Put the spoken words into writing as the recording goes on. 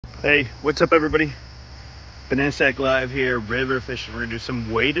Hey, what's up everybody? Bananasac live here, river fishing. We're gonna do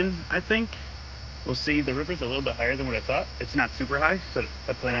some wading, I think. We'll see. The river's a little bit higher than what I thought. It's not super high, so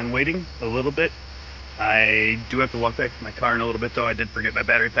I plan on wading a little bit. I do have to walk back to my car in a little bit though. I did forget my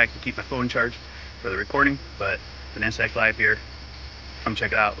battery pack to keep my phone charged for the recording, but Bananasac live here. Come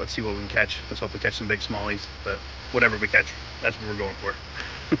check it out. Let's see what we can catch. Let's hope we catch some big smallies, but whatever we catch, that's what we're going for.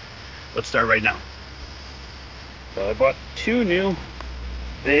 Let's start right now. So I bought two new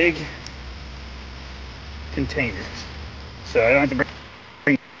big containers, so I don't have to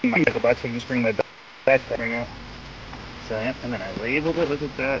bring my tackle box. I can just bring my backpack out. So yep, and then I labeled it. Look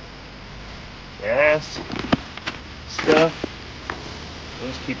at that. Gas stuff.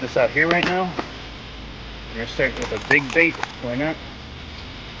 Let's keep this out here right now. We're gonna start with a big bait. Why not?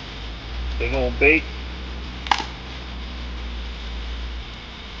 Big old bait.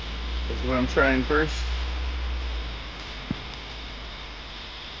 This is what I'm trying first.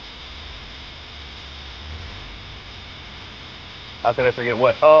 How could I forget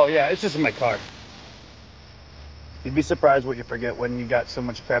what? Oh yeah, it's just in my car. You'd be surprised what you forget when you got so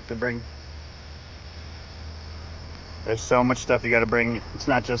much crap to bring. There's so much stuff you gotta bring. It's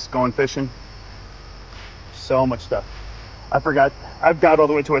not just going fishing. So much stuff. I forgot, I've got all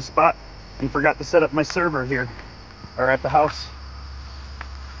the way to a spot and forgot to set up my server here, or at the house.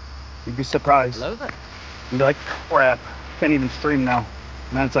 You'd be surprised. Love it. You'd be like, crap, can't even stream now.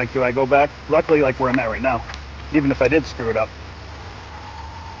 And then it's like, do I go back? Luckily, like where I'm at right now, even if I did screw it up,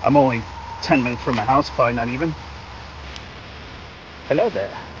 I'm only 10 minutes from my house, probably not even. Hello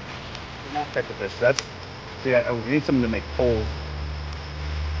there. Not catch a fish. That's, see, we need something to make poles.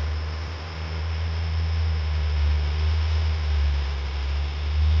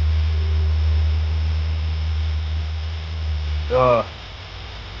 Oh,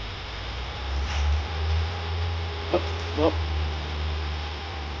 well,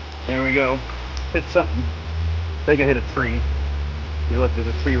 there we go. Hit something. I think I hit a tree. You look, there's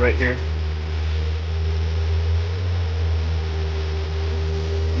a tree right here.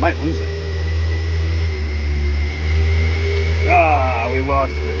 Might lose it. Ah, we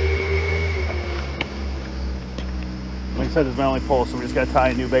lost it. Like I said, it's my only pole, so we just gotta tie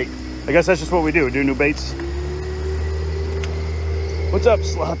a new bait. I guess that's just what we do new baits. What's up,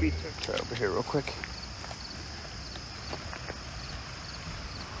 Sloppy? Try over here real quick.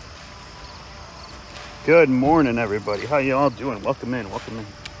 Good morning, everybody. How you all doing? Welcome in, welcome in.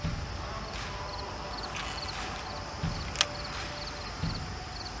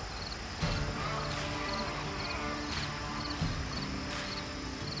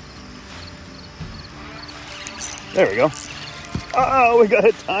 There we go. Oh, we got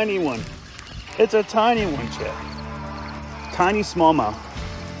a tiny one. It's a tiny one, chat. Tiny smallmouth.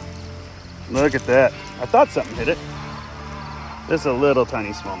 Look at that. I thought something hit it. Just a little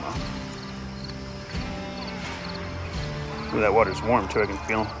tiny smallmouth. Ooh, that water's warm too, I can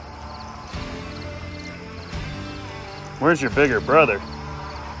feel him. Where's your bigger brother?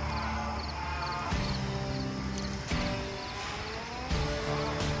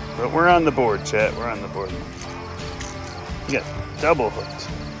 But we're on the board, chat. We're on the board. You got double hooked.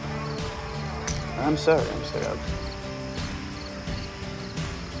 I'm sorry.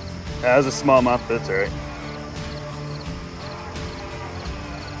 That was a smallmouth, but it's alright.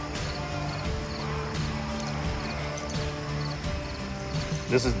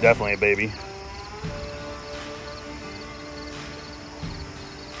 This is definitely a baby.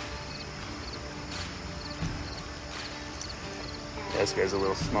 Yeah, this guy's a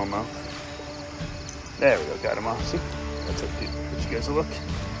little smallmouth. There we go, got him off. See? That's okay. Get you guys a look.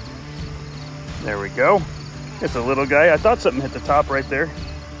 There we go. It's a little guy. I thought something hit the top right there.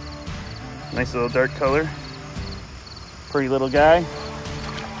 Nice little dark color. Pretty little guy.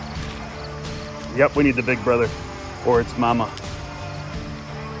 Yep, we need the big brother. Or it's mama.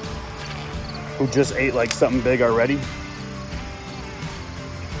 Who just ate like something big already.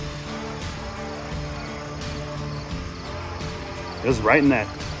 It was right in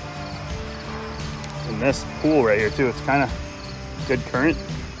this pool right here too. It's kind of good current.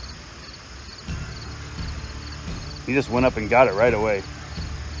 He just went up and got it right away.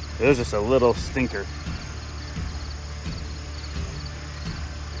 It was just a little stinker.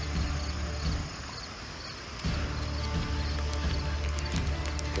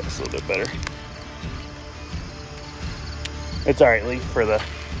 Get this a little bit better. It's alright, Lee, for the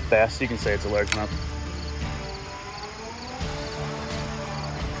bass. You can say it's a largemouth.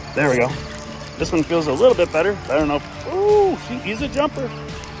 There we go. This one feels a little bit better. I don't know. Ooh, he's a jumper.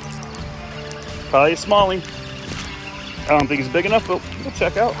 Probably a smallie. I don't think he's big enough, but we'll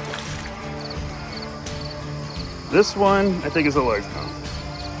check out. This one, I think, is a largemouth.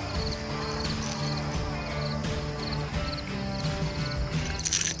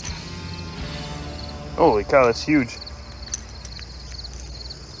 Holy cow, that's huge.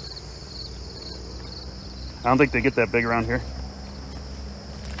 I don't think they get that big around here.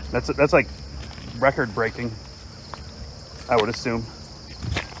 That's like record breaking, I would assume.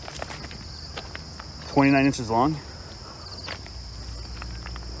 29 inches long.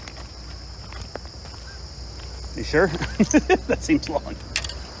 You sure? That seems long.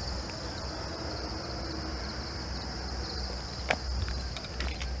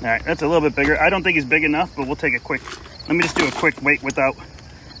 All right, that's a little bit bigger. I don't think he's big enough, but we'll take a quick, let me just do a quick weight without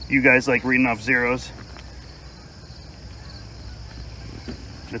you guys like reading off zeros.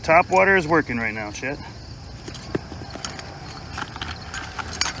 The top water is working right now, chat.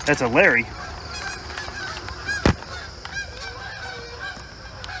 That's a Larry.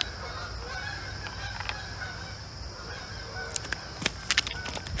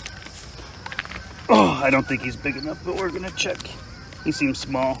 Oh, I don't think he's big enough, but we're gonna check. He seems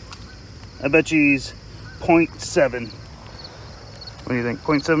small. I bet you he's 0.7. What do you think,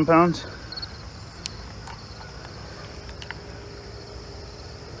 0.7 pounds?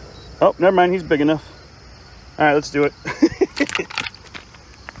 Oh, never mind, he's big enough. All right, let's do it.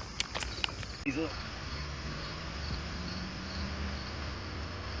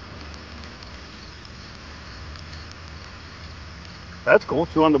 That's cool,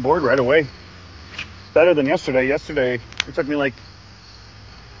 2 on the board right away. Better than yesterday. Yesterday, it took me like,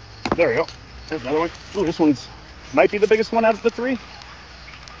 there we go. There's another one. Ooh, this one's might be the biggest one out of the 3.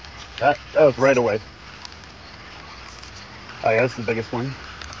 That was right away. Oh yeah, that's the biggest one.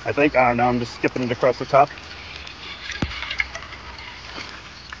 I think, I don't know, I'm just skipping it across the top.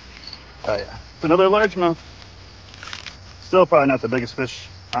 Oh yeah, it's another largemouth. Still probably not the biggest fish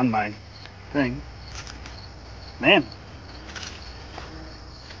on my thing. Man.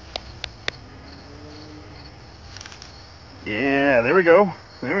 Yeah, there we go.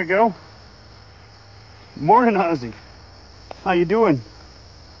 There we go. Morning, Ozzy. How you doing?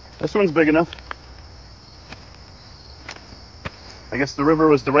 This one's big enough. I guess the river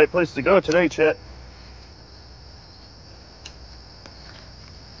was the right place to go today, chat.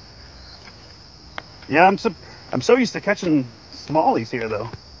 Yeah, I'm so used to catching smallies here, though.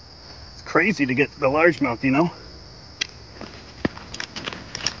 It's crazy to get the largemouth, you know?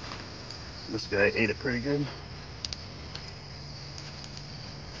 This guy ate it pretty good.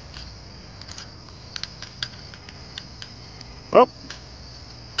 Well,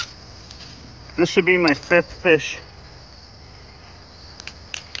 this should be my 5th fish.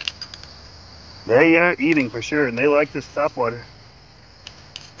 They are eating for sure, and they like this top water.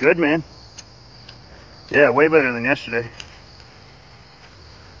 Good, man. Yeah, way better than yesterday.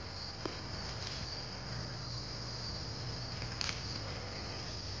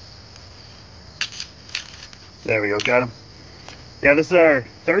 There we go, got him. Yeah, this is our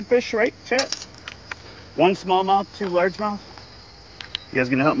 3rd fish, right, chat? 1 smallmouth, 2 largemouth. You guys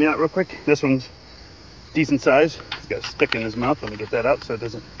gonna help me out real quick? This one's decent size. He's got a stick in his mouth. Let me get that out so it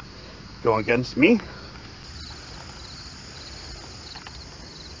doesn't go against me.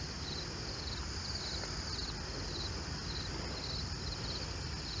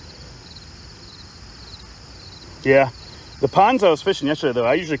 Yeah, the ponds I was fishing yesterday, though,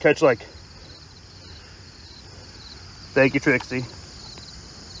 I usually catch like, thank you, Trixie.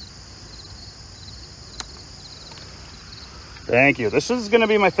 Thank you. This is going to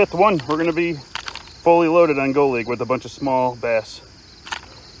be my 5th one. We're going to be fully loaded on Go League with a bunch of small bass.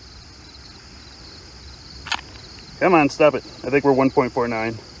 Come on, stop it. I think we're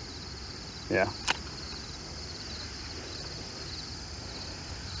 1.49. Yeah.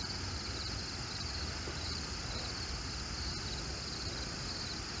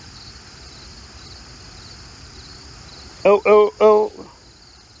 Oh, oh, oh.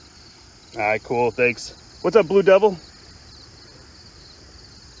 All right, cool. Thanks. What's up, Blue Devil?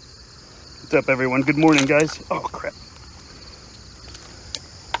 What's up, everyone? Good morning, guys. Oh, crap.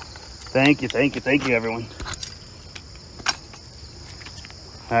 Thank you, everyone.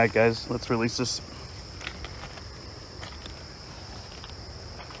 All right, guys, let's release this.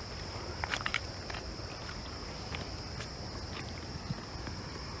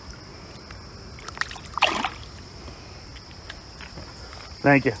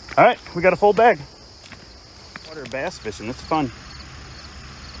 Thank you. All right, we got a full bag. Water bass fishing, it's fun.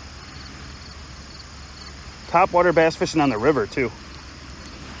 Top water bass fishing on the river, too.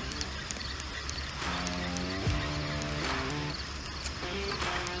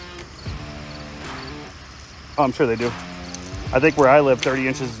 Oh, I'm sure they do. I think where I live, 30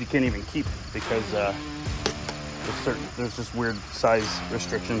 inches you can't even keep because there's just weird size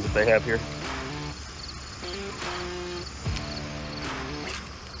restrictions that they have here.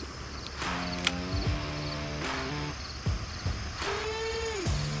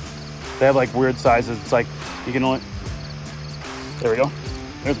 They have like weird sizes. It's like you can only, there we go.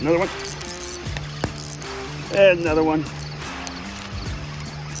 There's another one. And another one.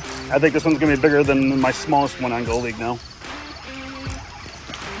 I think this one's gonna be bigger than my smallest one on Go League now.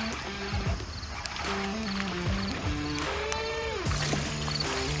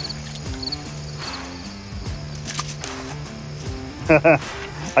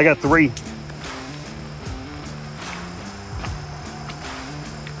 I got 3.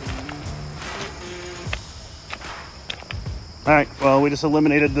 All right, well, we just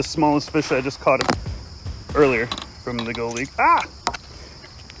eliminated the smallest fish. I just caught him earlier from the Go League. Ah!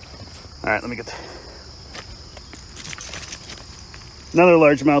 All right, let me get another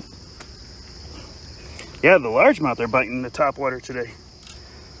largemouth. Yeah, the largemouth are biting the top water today.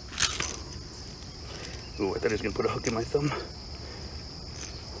 Ooh, I thought he was gonna put a hook in my thumb.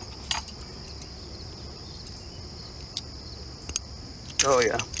 Oh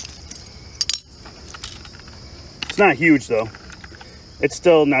yeah. It's not huge though. It's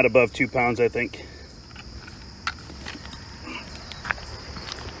still not above 2 pounds, I think.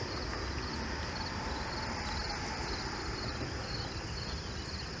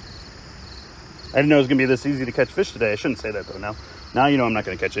 I didn't know it was gonna be this easy to catch fish today. I shouldn't say that though now. Now you know I'm not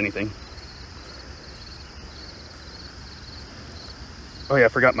gonna catch anything. Oh yeah, I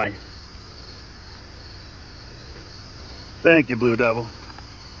forgot my... Thank you, Blue Devil.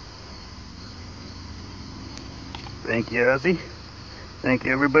 Thank you, Ozzy. Thank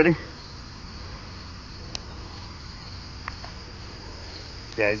you, everybody.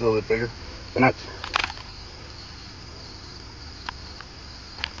 Yeah, he's a little bit bigger. They're not...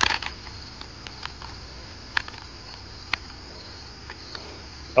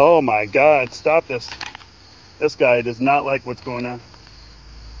 Oh my God, stop this. This guy does not like what's going on.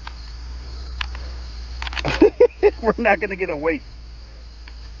 We're not gonna get a weight.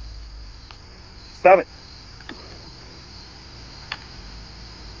 Stop it.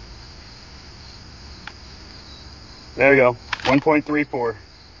 There we go, 1.34.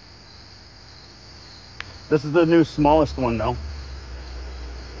 This is the new smallest one though.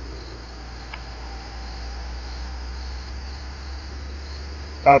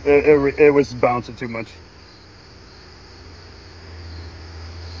 It was bouncing too much.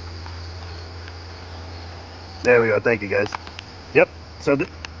 There we go, thank you guys. Yep, so there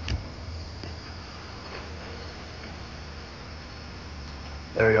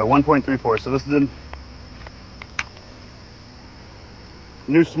we go, 1.34. So this is the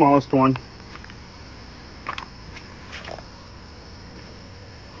new smallest one.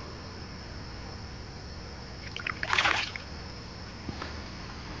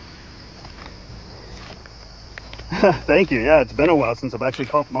 Thank you, yeah, it's been a while since I've actually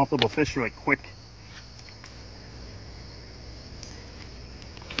caught multiple fish really quick.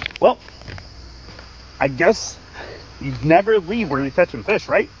 Well, I guess you never leave where you're catching fish,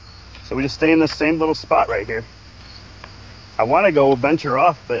 right? So we just stay in the same little spot right here. I want to go venture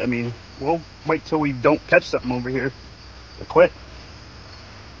off, but I mean, we'll wait till we don't catch something over here to quit.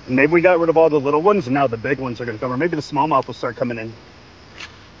 And maybe we got rid of all the little ones and now the big ones are going to come, or maybe the smallmouth will start coming in.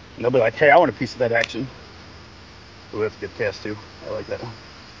 And they'll be like, hey, I want a piece of that action. Ooh, that's a good cast too. I like that.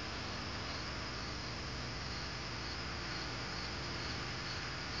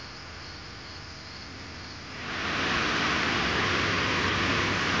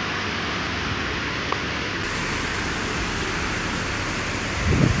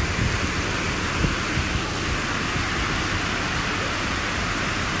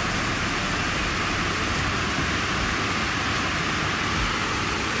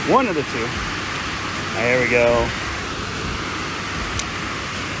 One of the two. There we go.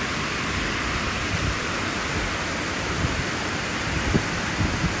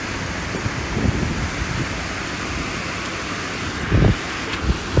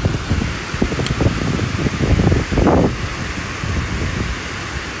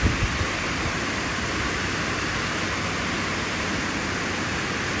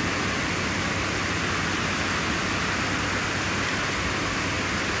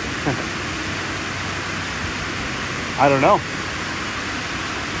 I don't know.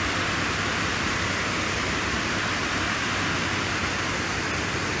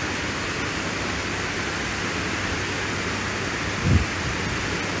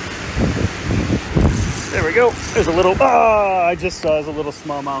 There we go. There's a little, I just saw there's a little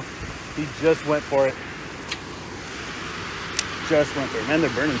smallmouth. He just went for it. Just went for it. Man, they're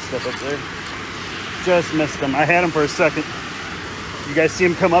burning stuff up there. Just missed him. I had him for a second. You guys see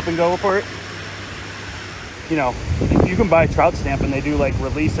him come up and go for it? You know, you can buy trout stamp and they do like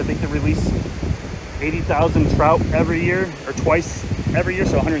release. I think the release 80,000 trout every year, or twice every year,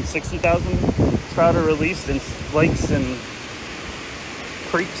 so 160,000 trout are released in lakes and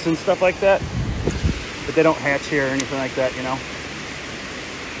creeks and stuff like that. But they don't hatch here or anything like that, you know.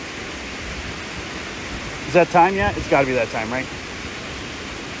 Is that time yet? It's got to be that time, right?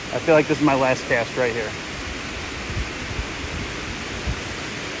 I feel like this is my last cast right here.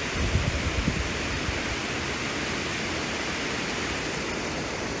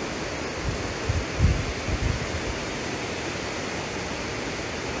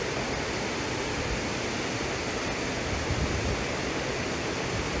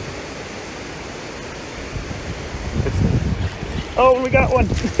 Oh, we got one.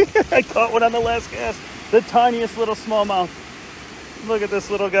 I caught one on the last cast. The tiniest little smallmouth. Look at this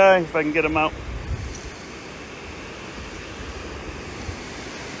little guy, if I can get him out.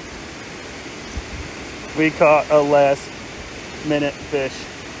 We caught a last minute fish.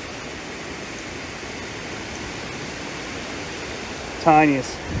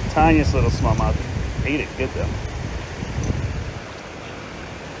 Tiniest little smallmouth. Ate it good though.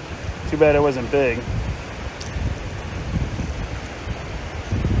 Too bad it wasn't big.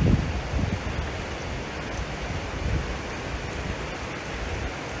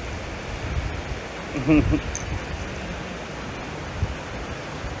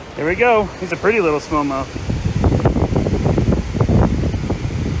 Here we go. He's a pretty little smallmouth.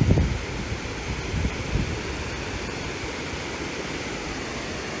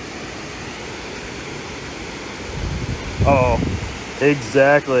 Oh,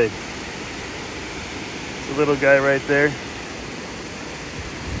 exactly. It's a little guy right there.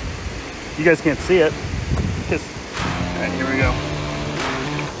 You guys can't see it. Just, all right, here we go.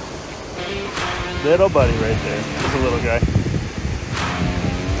 Little buddy right there. Just a little guy.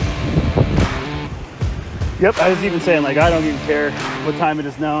 Yep, I was even saying, like, I don't even care what time it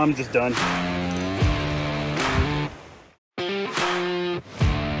is now. I'm just done.